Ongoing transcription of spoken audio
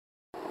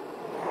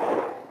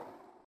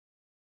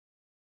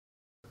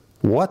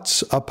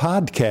What's a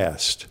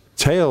Podcast?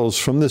 Tales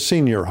from the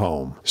Senior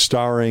Home,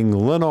 starring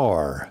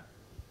Lenore,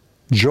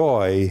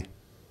 Joy,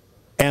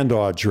 and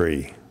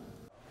Audrey.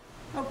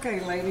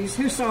 Okay, ladies,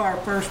 who saw our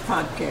first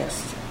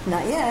podcast?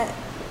 Not yet.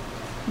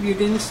 You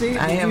didn't see it?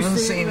 I haven't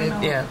seen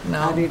it yet,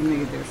 no. I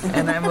didn't either.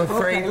 And I'm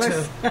afraid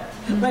okay, to.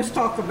 Let's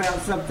talk about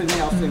something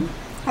else and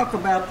talk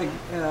about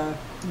the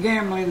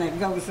gambling that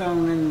goes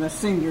on in the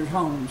senior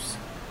homes.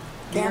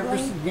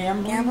 Gambling?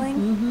 Gambling?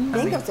 Mm-hmm.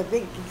 Bingo's a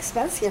big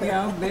expense here.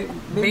 Yeah,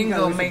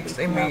 Bingo makes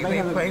they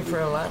play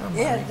for a lot of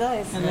money. Yeah, it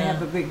does. And they have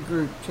a big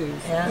group, too.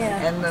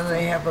 Yeah. And then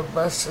they have a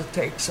bus that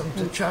takes them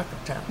to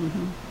Chocolatown.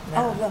 Mm-hmm.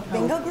 Oh, the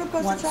bingo group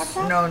goes to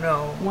Choctaw?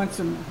 No. Once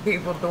a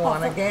People don't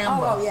want to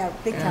gamble. Oh, yeah,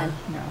 big time.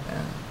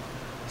 yeah.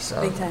 So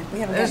Big time. We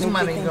haven't there's gotten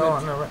any money big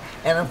going around.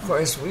 And of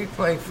course, we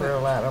play for a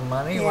lot of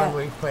money when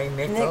we play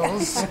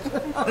nickels.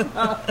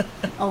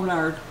 On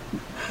our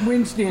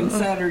Wednesday and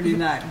Saturday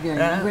night game.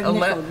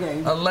 Nickel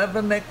game.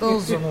 11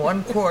 nickels and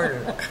 1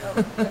 quarter.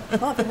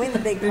 Well, if you win the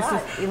big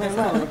pot, you win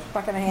what, a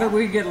buck and a half? But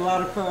we get a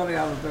lot of fun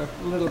out of the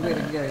little bit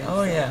of game.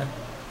 Oh, yeah.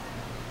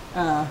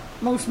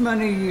 Most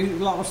money you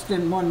lost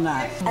in one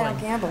night. I don't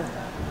gamble.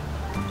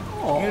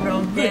 Oh, You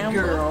don't good gamble?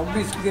 girl,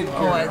 Miss Good Girl.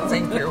 Oh, I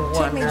think you're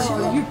Took me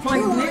wonderful. You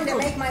played too long to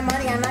nickels. make my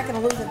money. I'm not going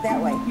to lose it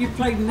that way. You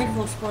played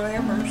nickels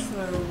forever,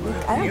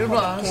 so I don't You play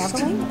lost.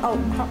 gambling.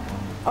 Oh,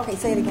 okay,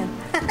 say it again.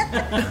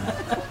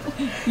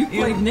 you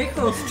played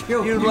nickels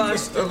till You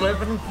lost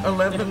 11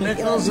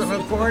 nickels and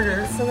a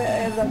quarter. So that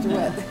adds up to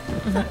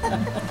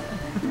what?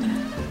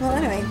 Well,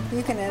 anyway,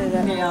 you can edit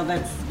it. Yeah,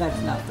 that's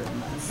not very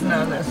much.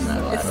 No, that's not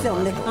a lot. It's still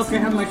nickels. Okay,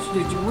 how much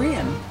did you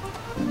win?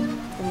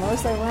 The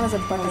most I won is a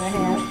buck and a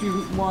half.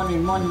 You won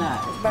in one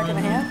night. Buck and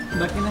a half?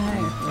 Buck and a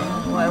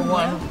half.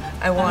 Well,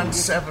 I won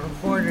 7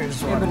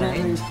 quarters one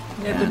Evidently, night.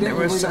 evidently there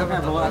were we don't 7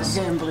 have a of lot of us.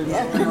 gambling.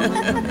 Yeah.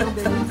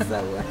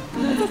 So,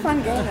 It's a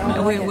fun game. I And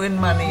like we it. win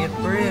money at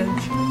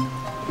bridge.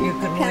 You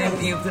can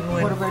Pennies. win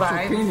What about your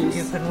 5. pennies?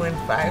 You can win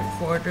 5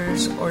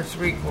 quarters or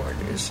 3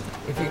 quarters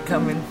if you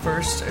come in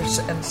first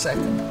and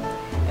second.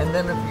 And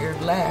then if you're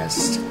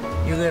last,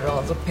 you get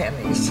all the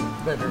pennies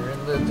that are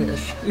in the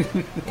dish.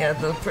 Yeah,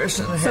 the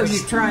person so has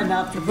you try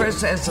not to the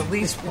person has the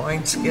least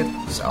points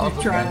gets all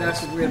the try not pennies.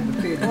 to win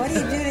the pennies. What do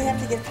you do to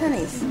have to get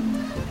pennies?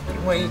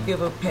 Well, you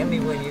give a penny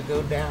when you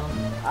go down.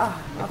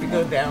 Oh, If you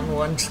go down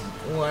one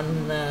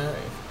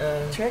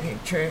Trick? you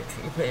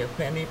pay a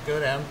penny. If you go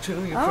down 2,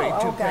 you pay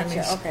 2 gotcha.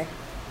 pennies. Okay.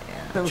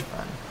 Yeah, So- it's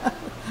fun.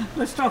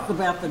 Let's talk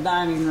about the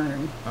dining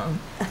room,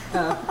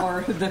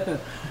 or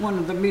one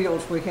of the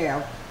meals we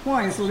have.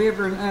 Why is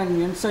liver and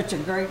onion such a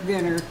great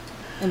dinner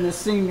in the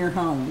senior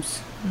homes?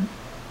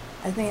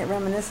 I think it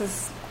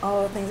reminisces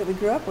all the things that we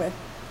grew up with.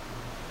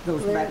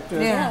 Goes Liver- back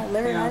to yeah,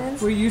 liver and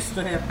onions. We used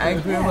to have. I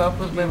grew up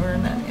with liver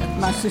and onions.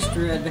 My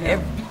sister had to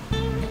have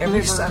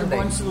Every liver Sunday.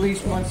 at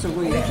least once a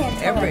week. We can't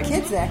tell our Every-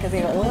 kids that because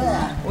they go,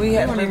 ugh. We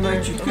had Don't even liver,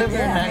 let you cook liver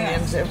and that.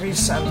 onions every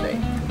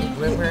Sunday.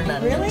 Liver and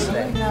onions Really?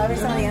 day. No, every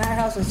Sunday in our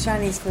house was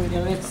Chinese food.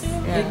 Yeah,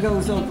 it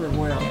goes over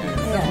well.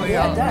 Yeah, We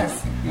yeah, all it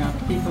does. Yeah,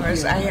 people Of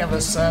course, do. I have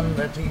a son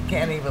that he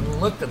can't even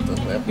look at the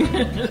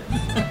liver.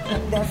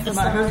 That's the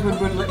My summer. husband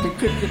wouldn't let me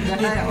cook in the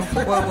house.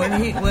 Well,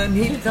 when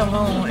he'd come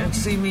home and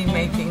see me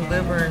making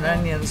liver and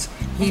onions,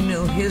 he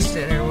knew his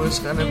dinner was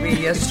going to be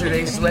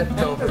yesterday's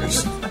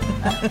leftovers.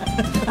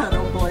 I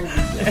don't blame you.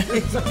 He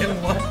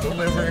didn't want the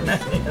liver and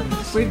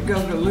onions. We'd go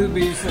to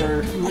Luby's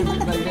or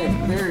they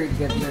had very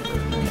good liver.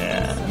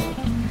 Yeah.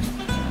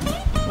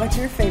 What's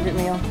your favorite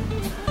meal?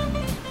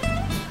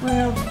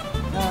 Well,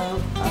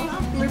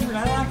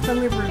 I like the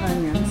liver and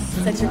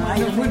onions. That's your I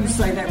favorite? wouldn't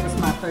say that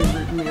was my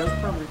favorite meal. It's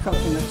probably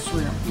coconut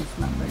shrimp. It's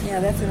my favorite. Yeah,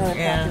 that's another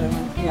Yeah. popular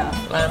one.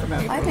 Yeah. A lot of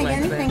people I think like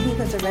anything that. he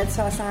puts a red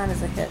sauce on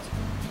is a hit.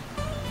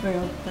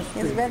 Well, that's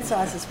His pretty red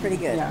sauce is pretty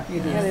good. Yeah,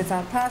 it is. Whether it's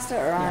on pasta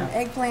or on Yeah.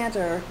 eggplant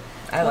or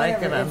I like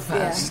whatever, it on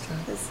it's- pasta.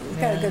 Yeah, it's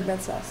got a good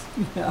red sauce.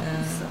 Yeah.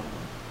 So.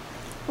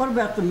 What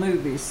about the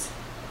movies?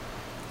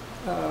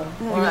 Do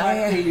you Well,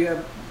 like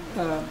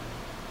the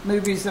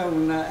movies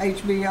on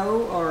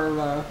HBO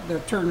or the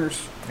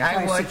Turner's? I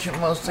Classic? watch it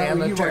mostly on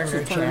the you watch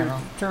Turner Channel.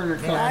 Turner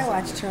Yeah. I Classic.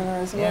 watch Turner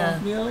as well. Yeah.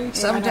 Really?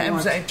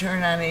 Sometimes I I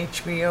turn on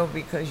HBO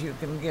because you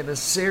can get a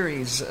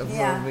series of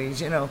Yeah.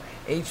 movies. You know,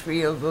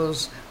 HBO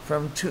goes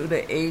from 2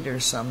 to 8 or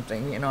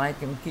something. You know, I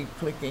can keep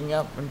clicking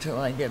up until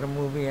I get a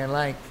movie I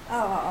like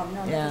Oh,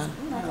 no, Yeah.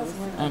 that doesn't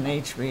work. on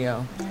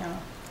HBO. Yeah.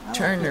 I like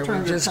Turner, the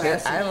we just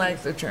get. Classic. I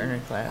like the Turner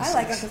classics. I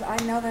like it because I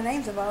know the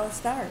names of all the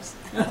stars.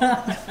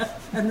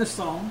 And the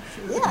songs.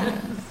 Yeah.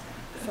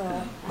 So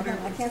I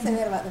can't say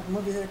that about the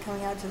movies that are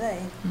coming out today.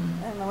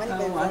 I don't know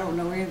anybody. Oh, I don't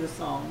know any of the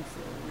songs.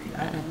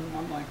 So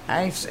I'm like,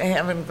 I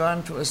haven't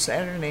gone to a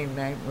Saturday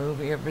night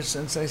movie ever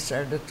since I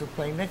started to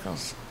play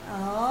nickels.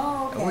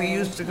 Oh, okay. We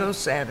used to go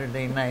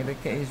Saturday night That's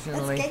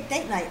occasionally.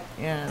 date night.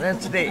 Yeah,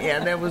 that's date. Yeah,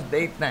 that was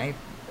date night.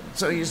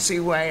 So you see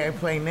why I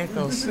play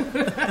nickels.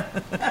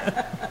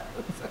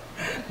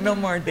 No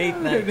more date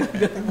night.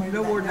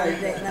 no more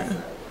date. night.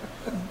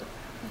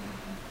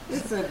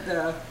 This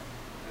said,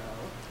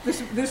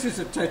 this is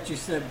a touchy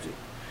subject.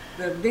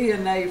 The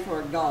DNA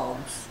for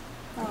dogs.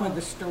 with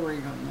the story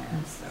on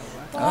that. So,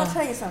 Well, I'll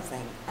tell you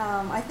something.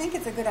 I think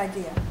it's a good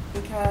idea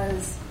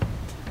because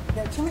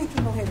there are too many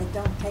people here that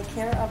don't take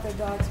care of their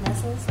dog's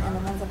messes, and the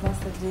ones of us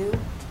that do,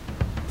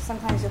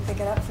 sometimes you'll pick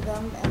it up for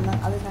them, and the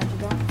other times you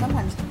don't.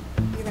 Sometimes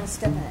you're going to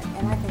step in it,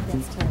 and I think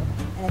that's terrible.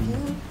 And if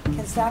you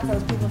can stop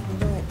those people from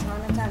doing it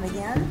time and time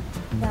again,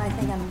 then I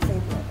think I'm in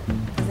favor of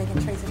it because they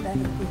can trace it back to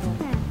the people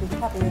whose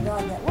puppy or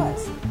dog that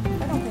was.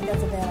 I don't think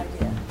that's a bad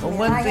idea.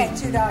 Well, I had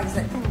 2 dogs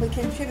that would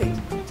contribute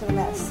to the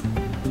mess,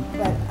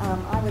 but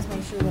I always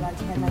make sure that I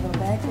had my little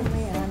bag with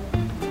me, and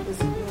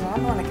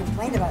I'm going to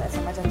complain about it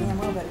so much. I damn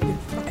well better do it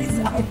for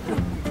myself.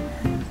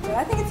 But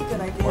I think it's a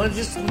good idea. Well,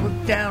 just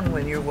look down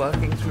when you're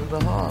walking through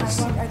the halls.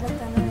 I looked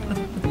down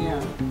there.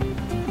 yeah.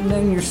 And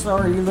then you're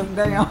sorry you look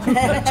down.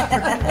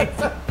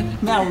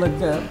 Now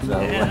look up.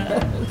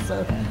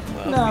 So,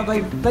 no,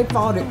 they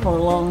fought it for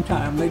a long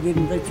time. They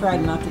didn't. They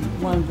tried not to.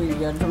 One of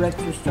the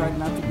directors tried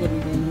not to get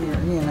it in here.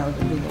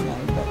 The DNA.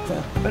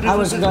 But it I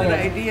was was a glad.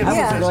 good idea.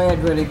 I was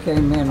glad when it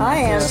came in. I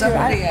am.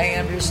 Somebody, I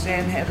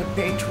understand, had to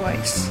pay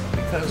twice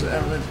because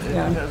of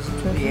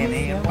the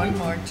DNA, and one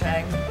more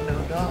time, no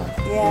dog.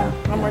 Yeah,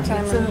 one more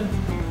time.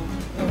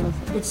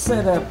 It's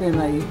set up in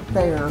a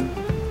fair.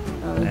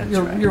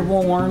 You're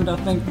warned, I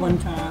think, one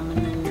time,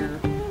 and then you're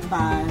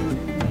fined.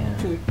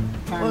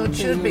 Well, it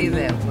should be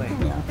that way.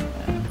 Yeah.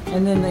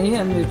 And in the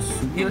end,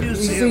 it's You do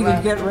see either a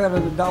lot. get rid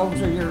of the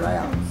dogs or you're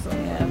out. So.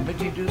 Yeah, but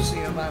you do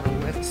see a lot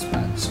of wet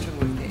spots too.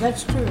 Again.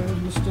 That's true.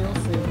 You still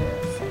see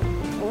that. So.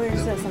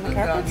 Where's this, on the The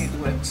carpet? doggy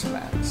wet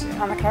spots.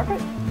 Yeah. On the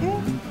carpet?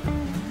 Yeah.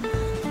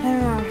 I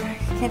don't know.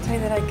 I can't tell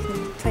you that I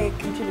can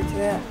contribute to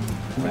that.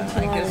 Well,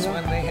 I guess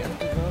when they have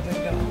to go, they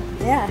go.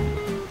 Yeah.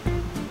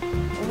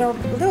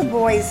 Little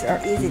boys are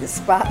easy to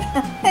spot.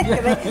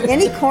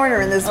 Any corner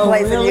in this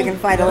place that you really? can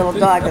find a little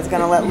dog that's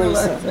going to let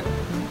loose.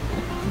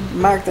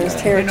 Mark those You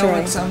know territory.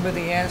 what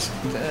somebody asked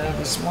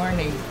this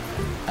morning?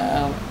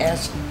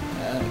 Asked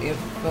if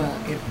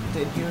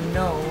did you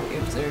know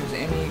if there's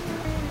any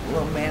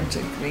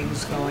romantic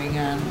things going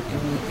on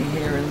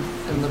here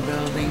in the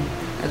building?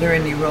 Are there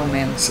any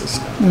romances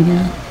going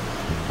on?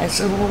 I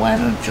said, well, why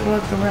don't you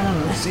look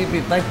around and see if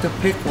you'd like to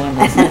pick one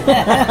of them?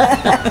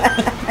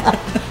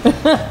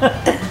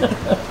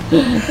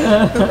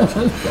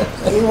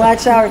 You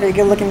watch out if you're a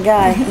good-looking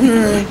guy.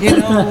 You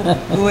know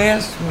who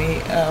asked me?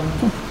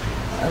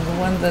 The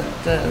one that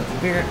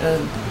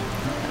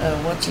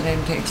what's her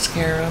name takes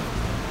care of,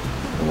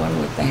 the one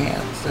with the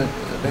hats that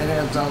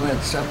has all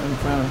that stuff in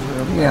front of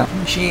her.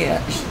 Yeah. She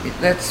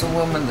that's the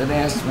woman that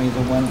asked me,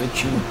 the one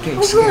that you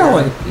takes Oh, care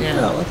really? of. Yeah.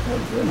 Really?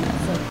 Oh,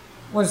 goodness.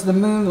 Was the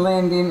moon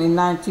landing in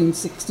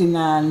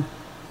 1969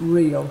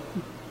 real?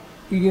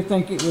 Do you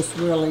think it was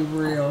really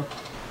real?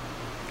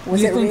 Was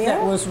you it think real?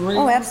 that was real?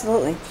 Oh,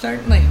 absolutely.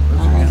 Certainly it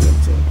was I real.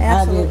 did too.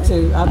 Absolutely. I did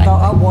too. I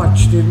thought I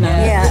watched it. And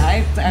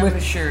Yeah. I with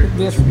was sure. It was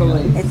real.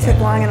 disbelief. It took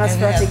long enough It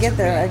for us to had get to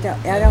there. be.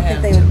 I don't think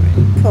It they had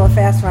would to pull a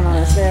fast one on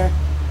us there.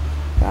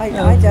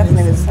 I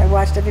definitely was. I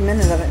watched every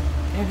minute of it.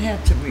 It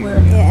had to be Well,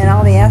 real. Yeah, and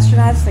all the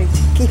astronauts, they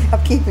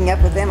keeping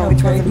up with them on which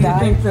Okay, ones do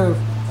have you think died. the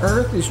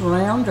Earth is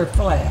round or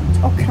flat?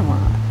 Oh, come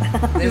on.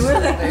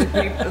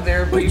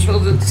 There are people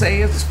that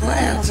say it's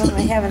flat. Well,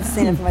 they haven't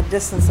seen it from a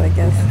distance, I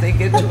guess. If they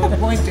get to a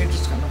point, they're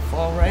just going to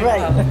fall right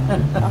Right.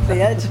 off. Off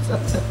the edge.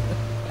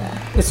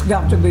 It's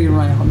got to be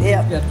round.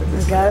 Yep.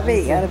 It's got to be.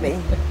 It's gotta be,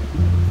 gotta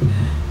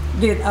be.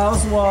 Did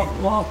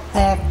Oswald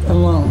act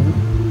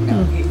alone?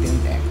 No, he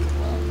didn't act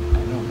alone.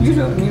 I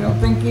don't. You don't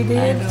think he did?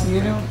 I don't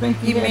You don't think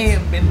he He did? may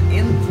have been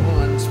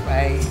influenced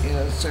by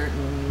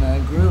certain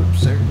groups,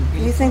 certain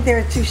people. You think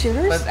there were 2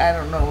 shooters? But I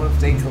don't know if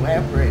they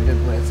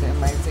collaborated with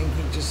him. I think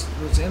he just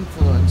was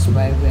influenced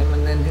by them,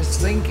 and then his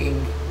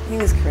thinking He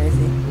was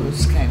crazy.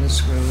 was kind of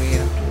screwy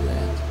after that.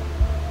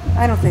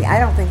 I don't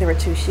think there were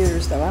 2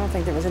 shooters, though. I don't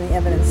think there was any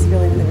evidence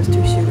really that there was 2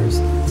 shooters.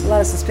 A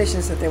lot of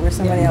suspicions that there was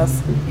somebody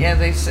else, Yeah,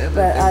 they said but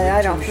that there were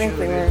I don't two think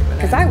they shooters, were. but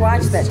Because I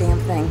watched that damn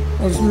thing.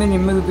 As many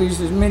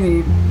movies, as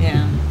many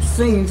Yeah,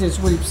 scenes as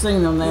we've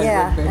seen on that.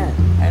 Yeah, would be yeah.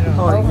 I don't know.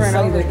 hard Over to and say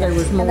over that there again.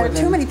 was more And there were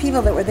than too many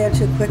people that were there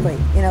too quickly.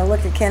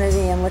 Looked at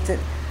Kennedy and looked at,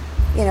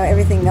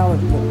 everything,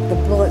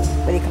 the bullet,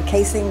 what do you call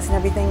casings and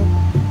everything.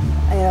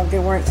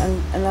 There weren't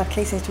enough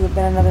casings to have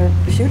been another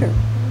shooter.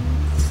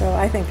 So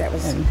I think that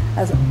was,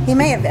 he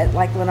may have,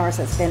 like Lenore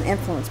says, been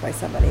influenced by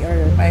somebody.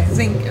 I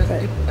think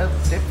But-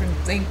 of different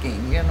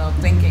thinking,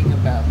 thinking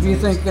about You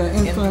things. think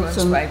influence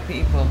influenced by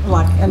people.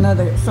 like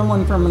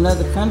someone from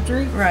another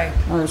country, Right.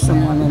 or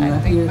someone in I the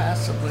think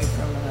possibly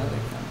from another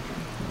country.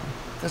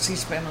 Because he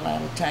spent a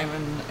lot of time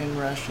in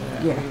Russia,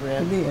 Yeah, we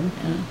read. he did.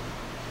 Yeah.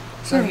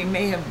 So he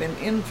may have been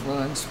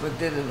influenced, but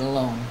did it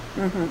alone.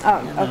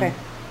 Oh, okay.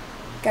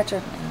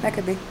 Gotcha. That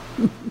could be.